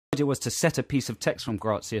idea was to set a piece of text from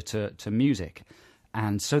Grazia to music.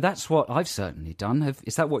 And so that's what I've certainly done.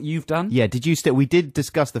 Is that what you've done? Yeah, did you we did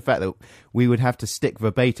discuss the fact that we would have to stick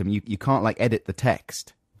verbatim. You can't, like, edit the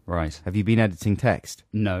text. Right. Have you been editing text?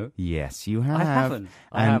 No. Yes, you have.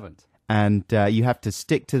 I haven't. And you have to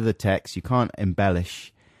stick to the text. You can't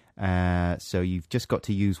embellish. So you've just got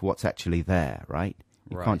to use what's actually there, right?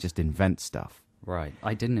 You can't just invent stuff. Right.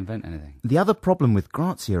 I didn't invent anything. The other problem with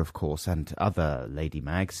Grazia, of course, and other lady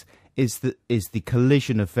mags, is the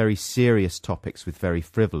collision of very serious topics with very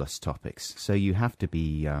frivolous topics. So you have to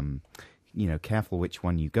be, careful which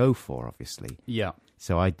one you go for, obviously. Yeah.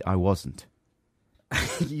 So I wasn't.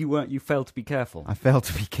 You weren't. You failed to be careful. I failed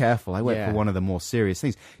to be careful. I went for one of the more serious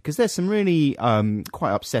things because there's some really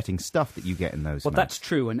quite upsetting stuff that you get in those. Well, that's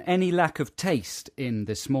true. And any lack of taste in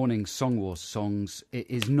this morning's Song Wars songs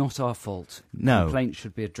is not our fault. No. Complaint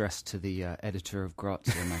should be addressed to the editor of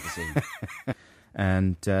Grazia Magazine.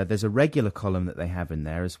 And there's a regular column that they have in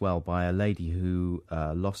there as well by a lady who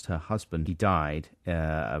lost her husband. He died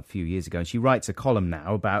a few years ago, and she writes a column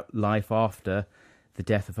now about life after the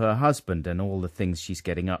death of her husband and all the things she's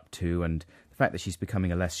getting up to and the fact that she's becoming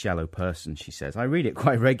a less shallow person, she says. I read it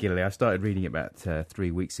quite regularly. I started reading it about 3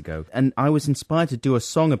 weeks ago. And I was inspired to do a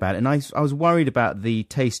song about it, and I was worried about the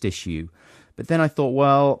taste issue. But then I thought,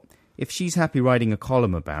 well, if she's happy writing a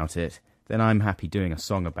column about it, then I'm happy doing a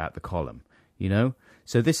song about the column, you know?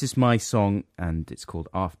 So this is my song, and it's called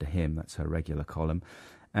After Him. That's her regular column.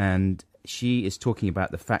 And she is talking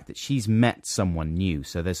about the fact that she's met someone new.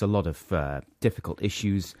 So there's a lot of difficult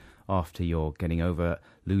issues after you're getting over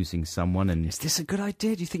losing someone. And is this a good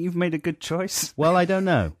idea? Do you think you've made a good choice? Well, I don't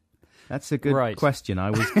know. That's a good question.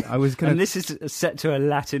 I was going to... And this is set to a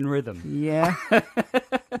Latin rhythm. Yeah.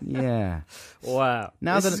 Yeah. Wow.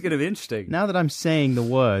 This is going to be interesting. Now that I'm saying the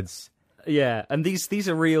words... Yeah, and these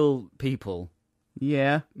are real people.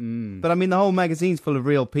 Yeah. But I mean, the whole magazine's full of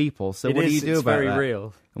real people, so what do you do about that? It's very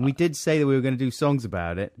real. And we did say that we were going to do songs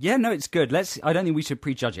about it. Yeah, no, it's good. I don't think we should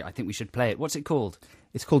prejudge it. I think we should play it. What's it called?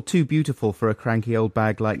 It's called Too Beautiful for a Cranky Old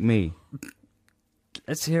Bag Like Me.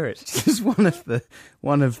 Let's hear it. This is one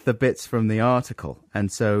of the bits from the article.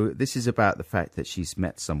 And so this is about the fact that she's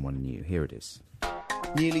met someone new. Here it is.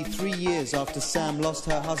 Nearly 3 years after Sam lost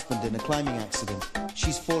her husband in a climbing accident,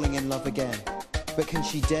 she's falling in love again. But can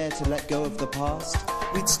she dare to let go of the past?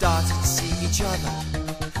 We'd started to see each other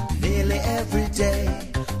nearly every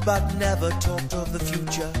day, but never talked of the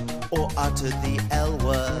future or uttered the L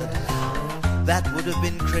word. That would have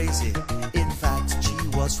been crazy. In fact, she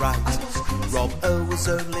was right. Rob O was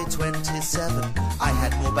only 27. I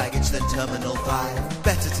had more baggage than Terminal 5.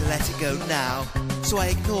 Better to let it go now. So I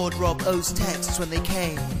ignored Rob O's texts when they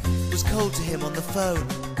came. Was cold to him on the phone.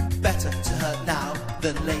 Better to hurt now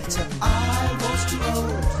than later. I was too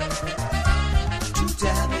old, too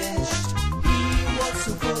damaged. He was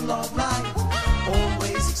so full of life,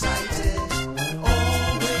 always excited,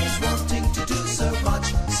 always wanting to do so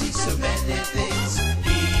much, see so many things.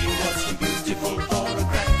 He was too beautiful for a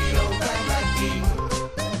cranky old man like me.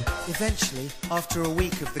 Eventually, after a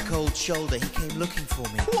week of the cold shoulder, he came looking for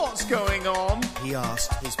me. What's going on? He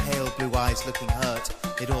asked, his pale blue eyes looking hurt.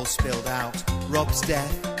 It all spilled out. Rob's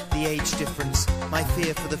death, the age difference, my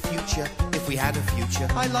fear for the future, if we had a future.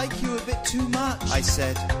 I like you a bit too much. I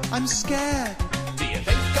said, I'm scared. do you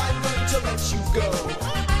think I'm going to let you go?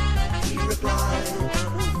 He replied,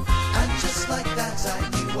 and just like that I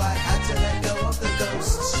knew I had to let go of the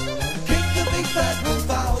ghosts. Kick the big fat wolf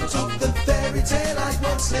out of the fairy tale I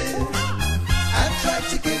once lived, and tried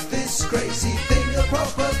to give this crazy thing a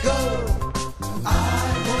proper go. I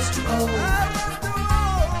was too old,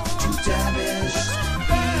 too damaged.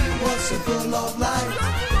 He was so full of life,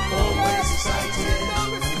 always excited,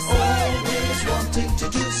 always wanting to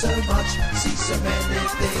do so much, see so many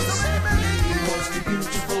things. He was too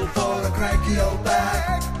beautiful for a cranky old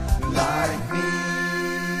bag like me.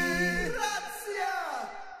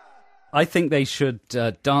 I think they should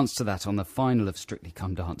dance to that on the final of Strictly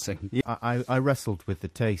Come Dancing. Yeah, I wrestled with the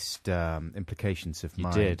taste implications of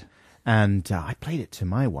mine. You did. And I played it to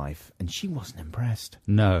my wife, and she wasn't impressed.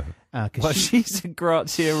 No. Well, she's a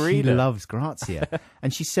Grazia reader. She loves Grazia.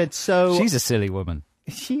 And she said so... She's a silly woman.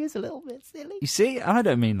 She is a little bit silly. You see, I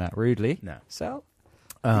don't mean that rudely. No. So,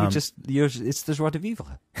 it's the joie de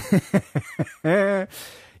vivre.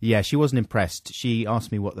 Yeah, she wasn't impressed. She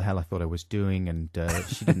asked me what the hell I thought I was doing, and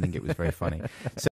she didn't think it was very funny. So